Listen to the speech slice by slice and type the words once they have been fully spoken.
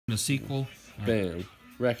A sequel. Bam.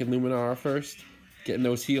 Wrecking Luminara first. Getting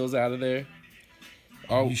those heals out of there.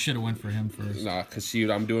 Oh, you should have went for him first. Nah, cause see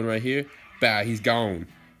what I'm doing right here? Bah, he's gone.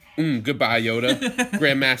 Goodbye, Yoda.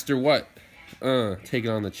 Grandmaster what? Take it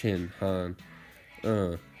on the chin, Han.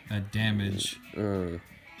 That damage.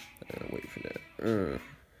 Wait for that.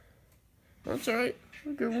 That's alright.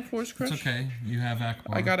 I'm good with Force Crush. It's okay. You have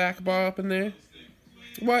Akbar. I got Akbar up in there.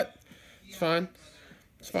 What? It's fine.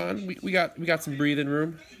 It's fine. We got some breathing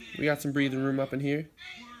room. We got some breathing room up in here.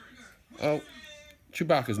 Oh,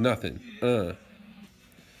 Chewbacca's nothing.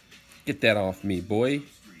 Get that off me, boy.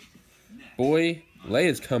 Boy,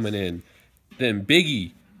 Leia's coming in. Then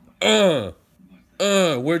Biggie. Where'd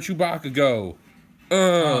Chewbacca go?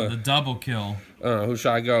 Oh, the double kill. Who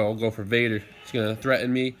should I go? I'll go for Vader. He's gonna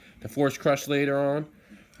threaten me to Force Crush later on.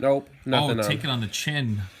 Nope, nothing. Oh, take it on the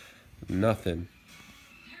chin. Nothing.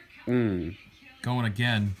 Going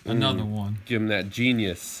again. Another one. Give him that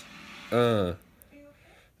genius. Where's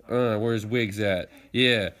Wiggs at?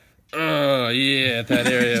 Yeah. Yeah, that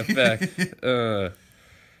area effect.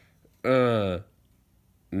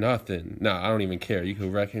 Nothing. Nah, I don't even care. You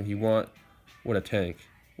can wreck him if you want. What a tank.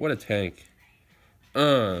 What a tank.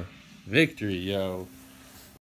 Victory, yo.